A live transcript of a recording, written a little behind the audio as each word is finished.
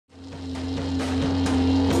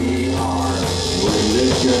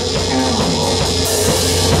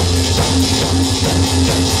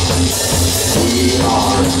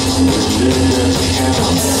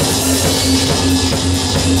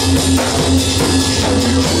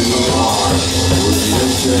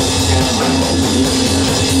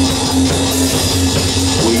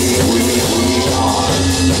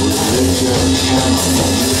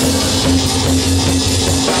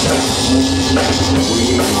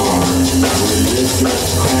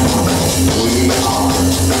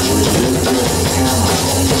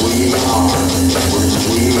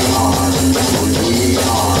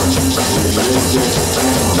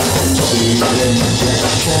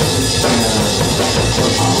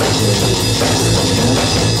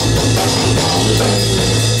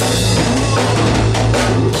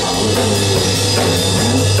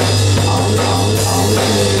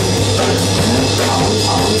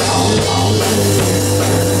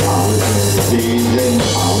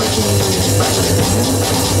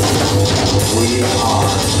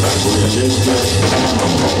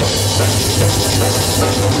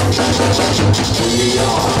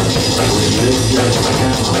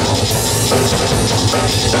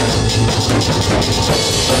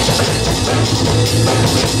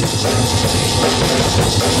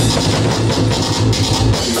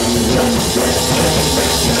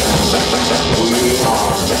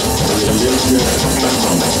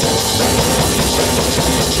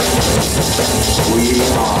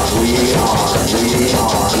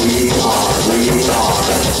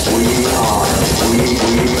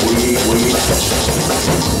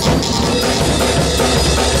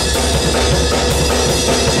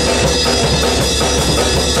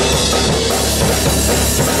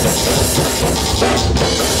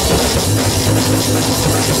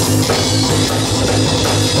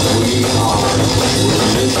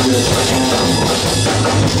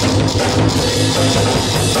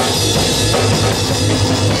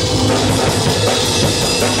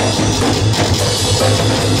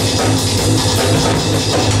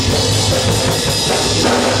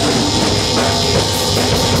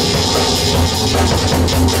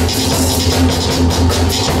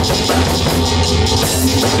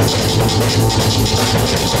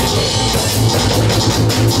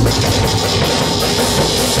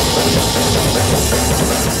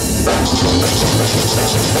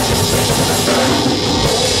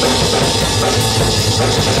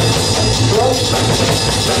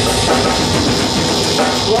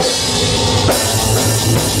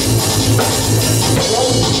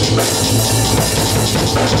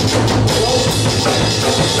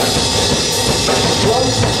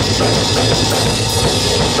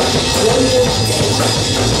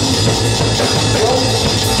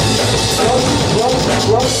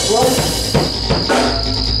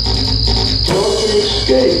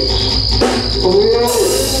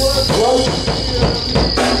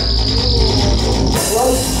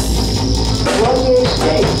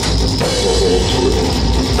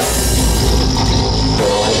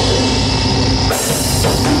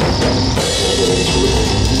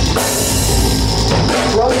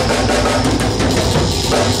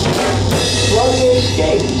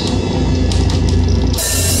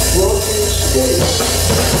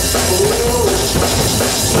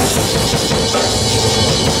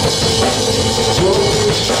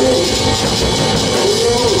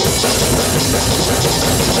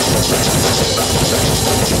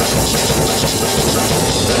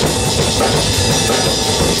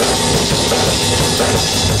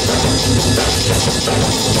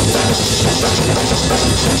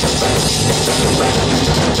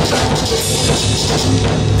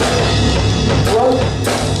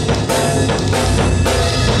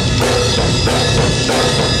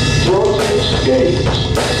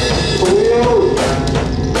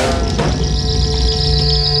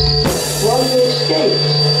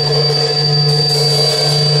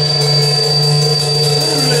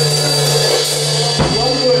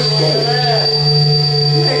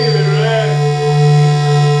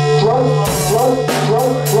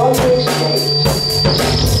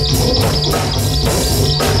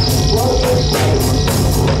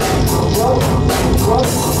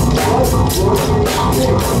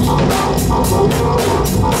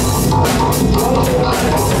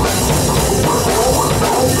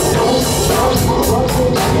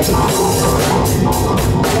What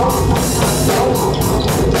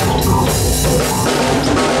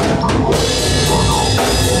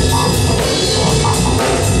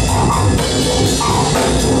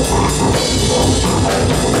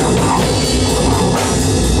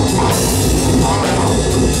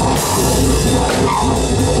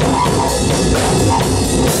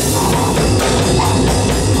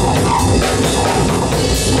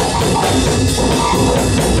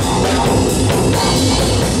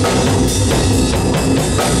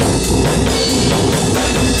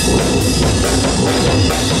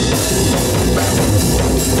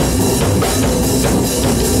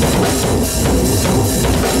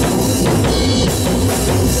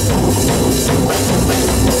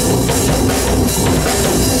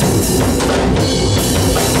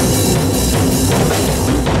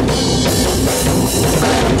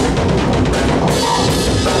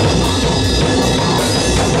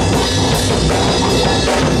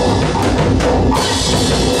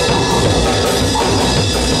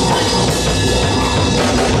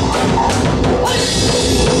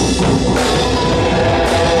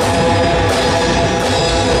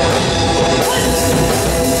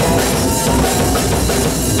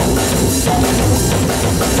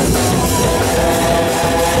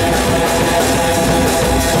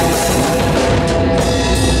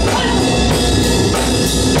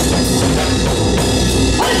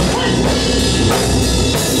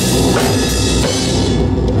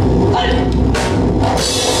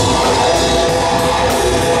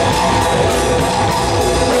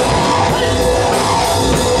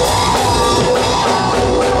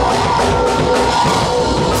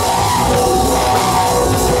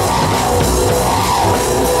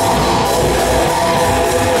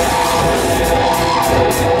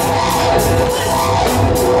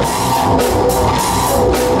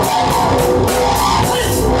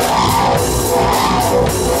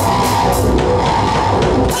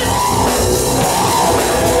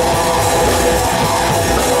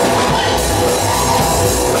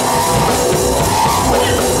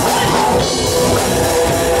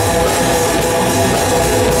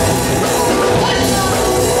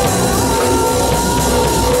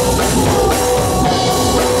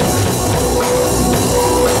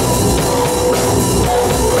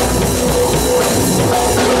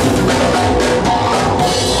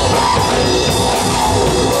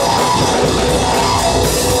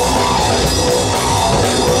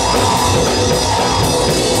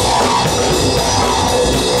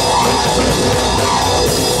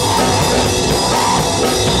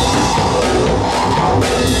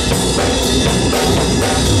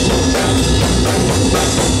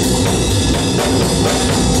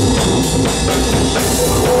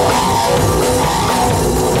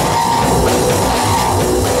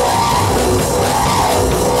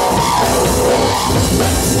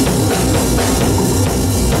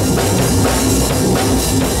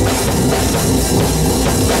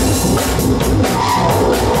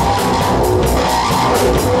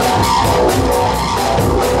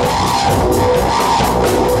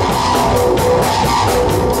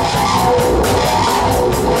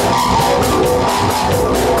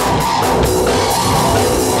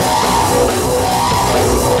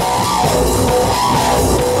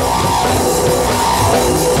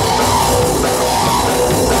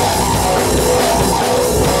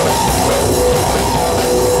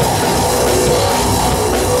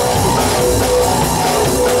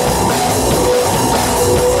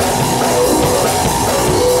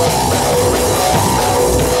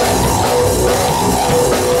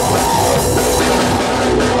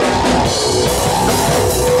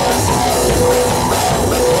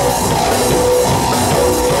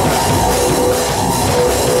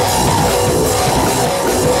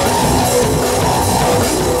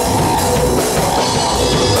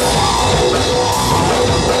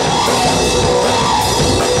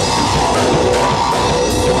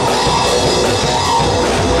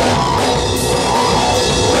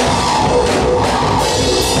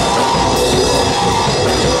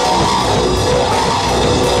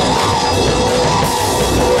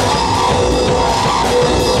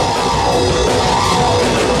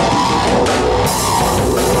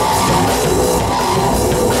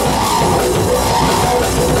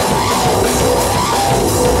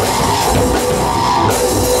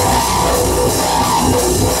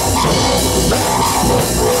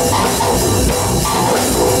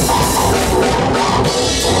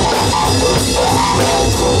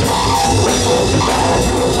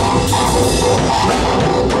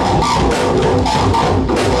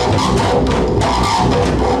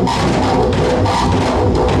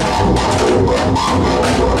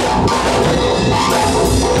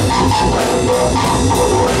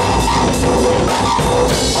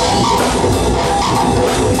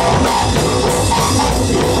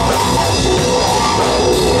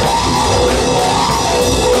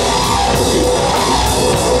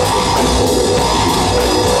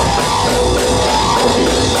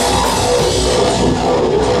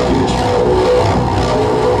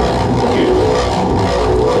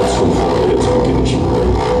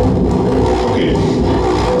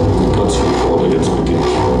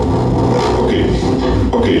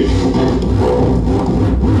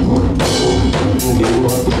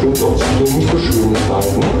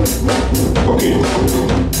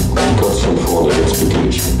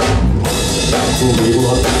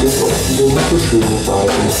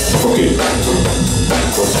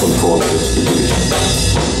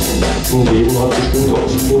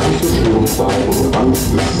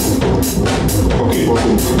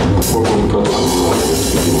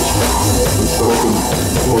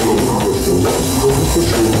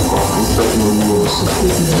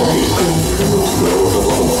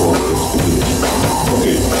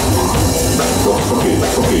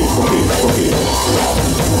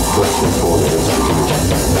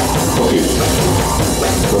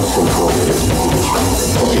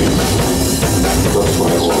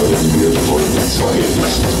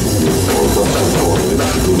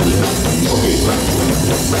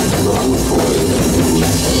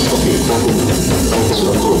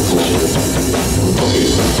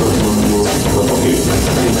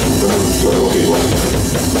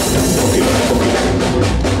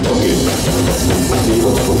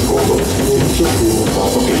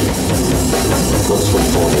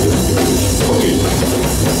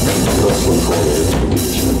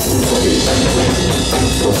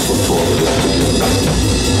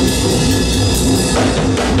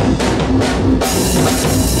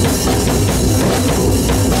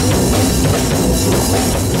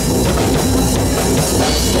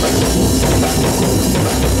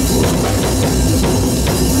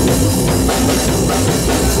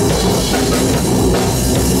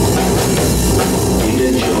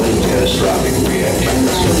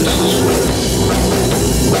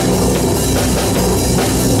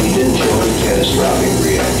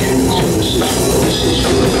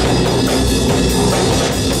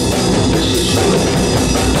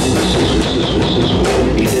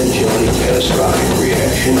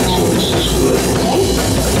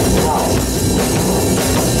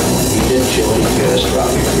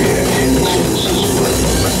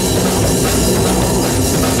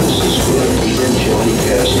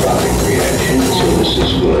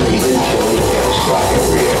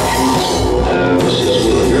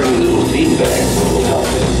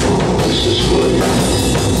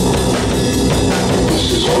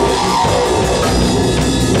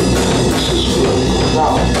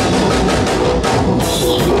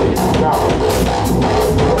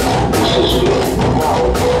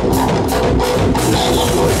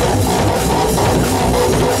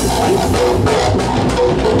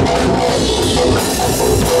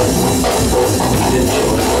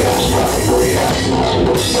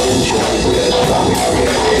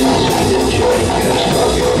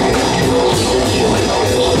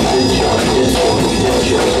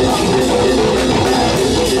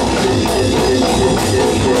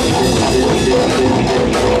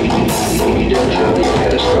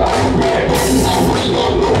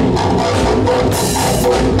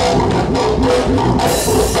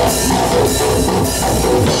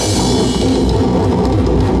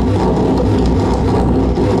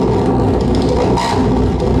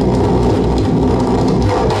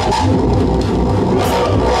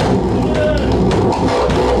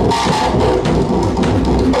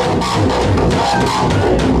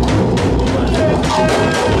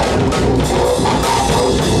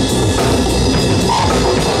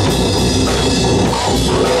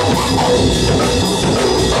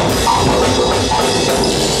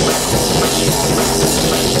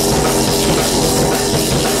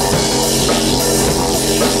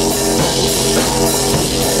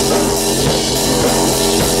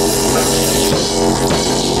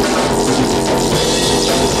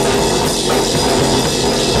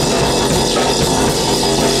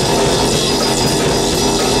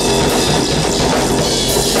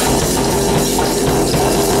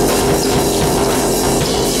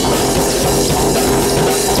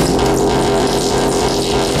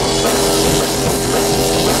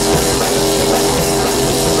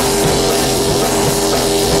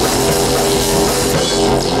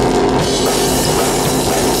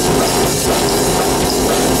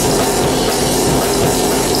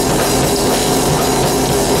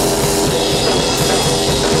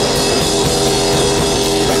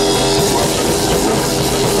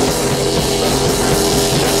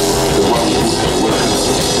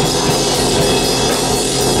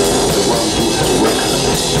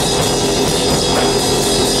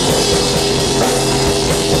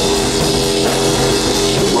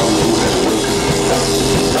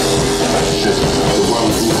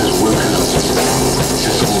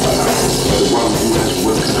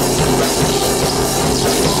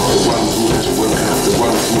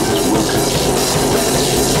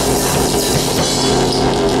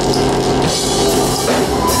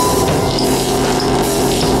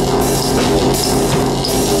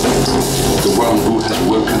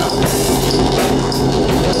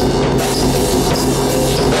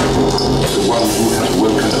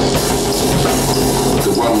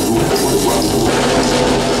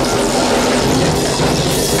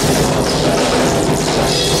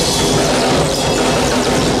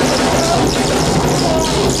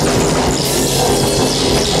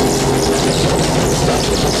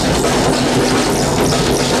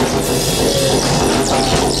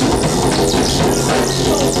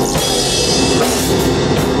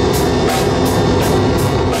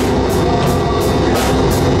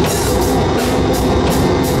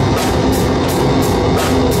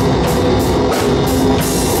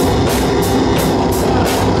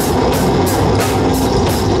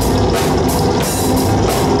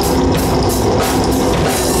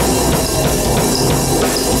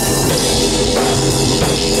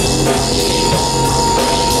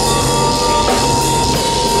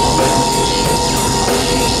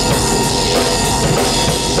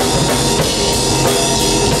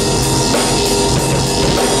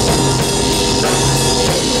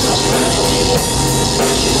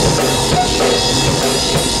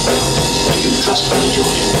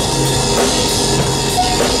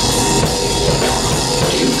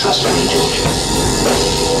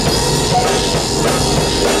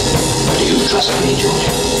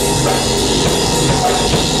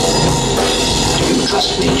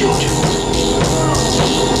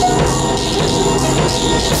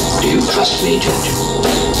trust me, George?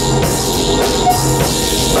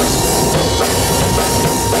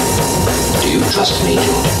 Do you trust me,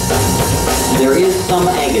 George? There is some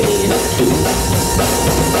agony in it too.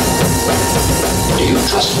 Do you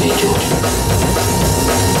trust me, George?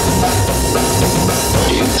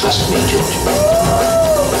 Do you trust me, George?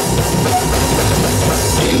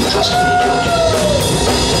 Do you trust me, George?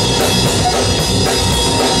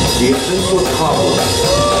 The essential problem.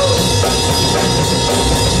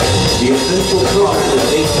 The essential problem is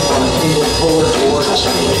based upon a single polar or Trust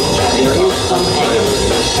me, George. there is some agony in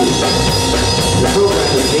it too. The program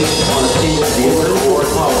is based upon a single polar or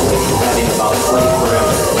population having about 20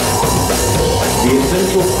 parameters. The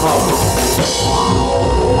essential problem.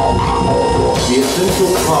 The essential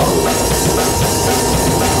problem.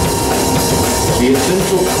 The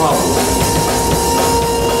essential problem.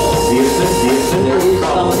 There is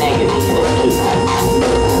some agony in it too.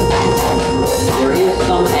 There is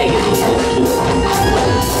some agony in it too.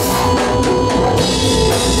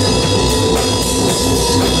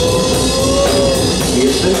 The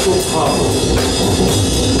essential problem.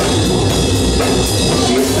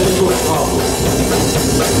 The essential problem.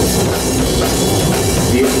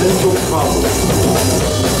 The essential problem.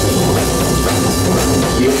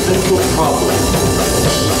 The essential problem.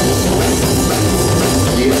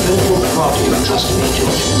 The essential problem. Do you trust me,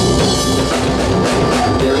 George?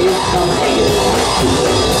 There is some agony in it too.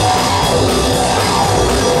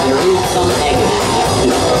 There is some agony in it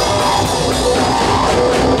too.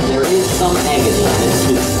 There is some agony in it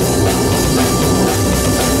too.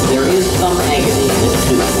 There is some agony in it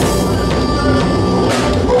too.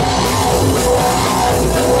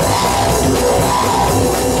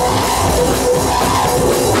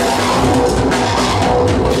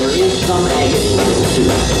 There is some agony in it too.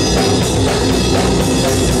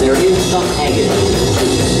 There is some agony in it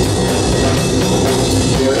too.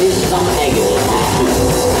 There is some agony in it too.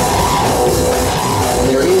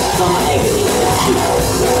 There is some agony in it too.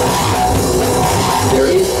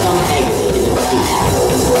 There is some agony in it too.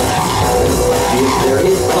 There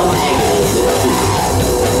is some agony in it too.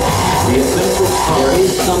 The essential problem. There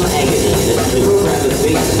is some agony in it too. The program is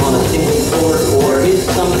based upon a single polar or there is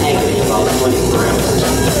some agony about 20 parameters.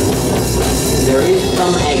 There is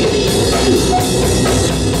some agony in it too.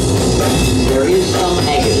 There is some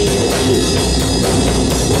agony in it too.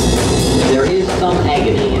 There is some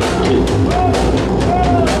agony in it too.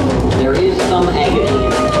 There is some agony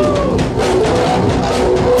in it too.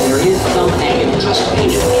 There is some agony. Trust me,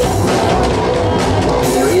 George.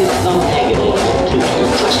 There is some agony in it too. Do you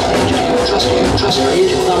trust me, George? Do you trust me? Trust There me,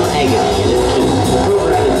 is George. some agony in it too. The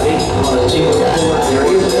program is based upon a single polar. There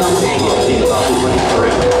is some agony about 20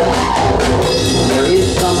 parameters. There is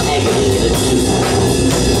some agony in it too.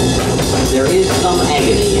 There is some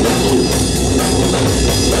agony in it too.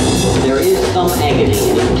 There is some agony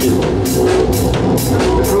in it too.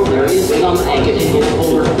 There is some agony in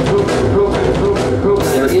polar.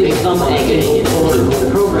 There is some agony in polar. The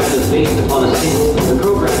program is based upon a single. The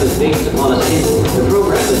program is based upon a single. The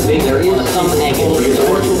program is based. There is some agony. The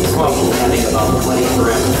essential problem having about 20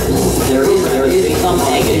 parameters. There is some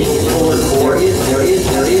agony in polar. There is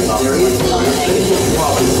some agony.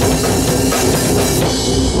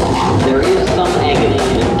 There is some agony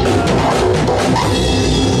in it too.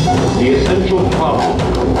 The essential problem.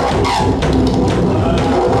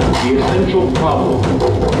 The essential problem.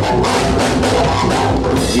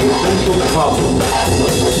 The essential problem.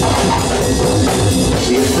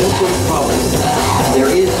 The essential problem. There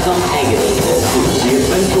is some agony in it too. The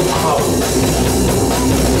essential problem.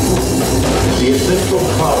 The essential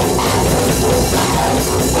problem.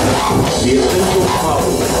 The essential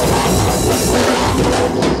problem.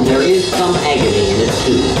 There is some agony in it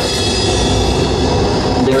too.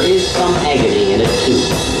 There is some agony in it too.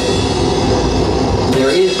 There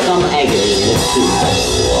is some agony in it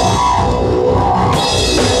too.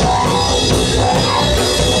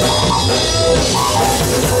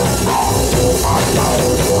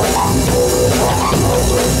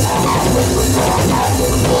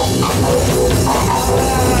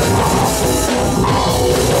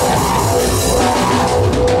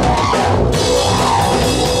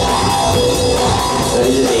 But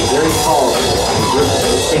it is a very powerful and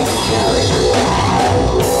versatile signal generator.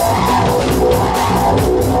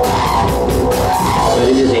 But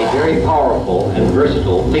it is a very powerful and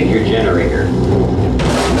versatile figure generator.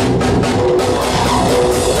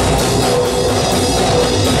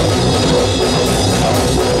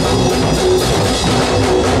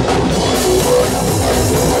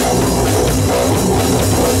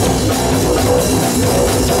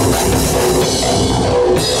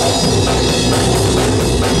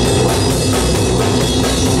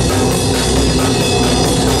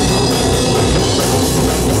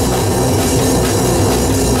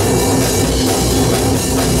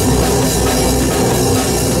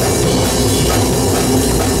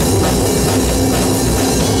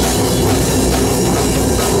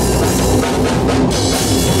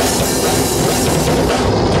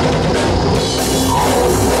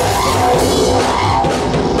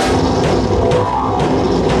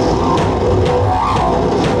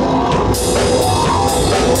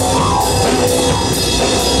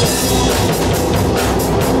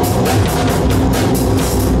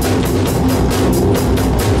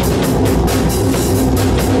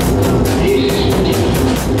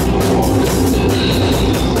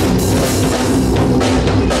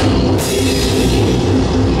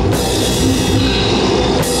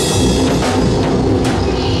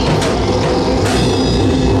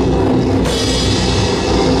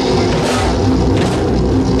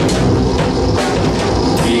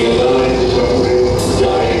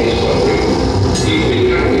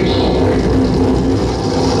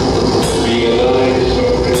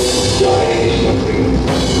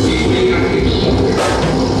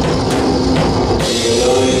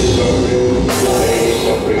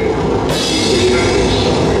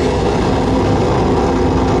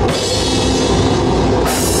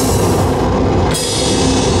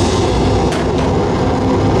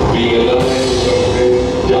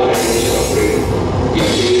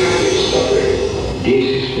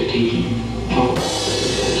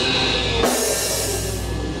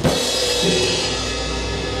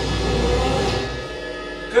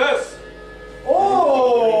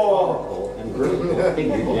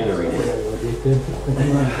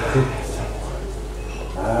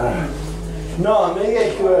 Na, még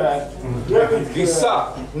egy követ.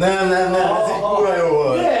 Vissza? Nem, ez egy kurva jó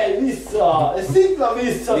volt. Gyere vissza! Szikla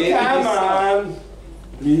vissza, come on!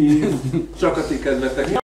 Csak a ti kedvetek.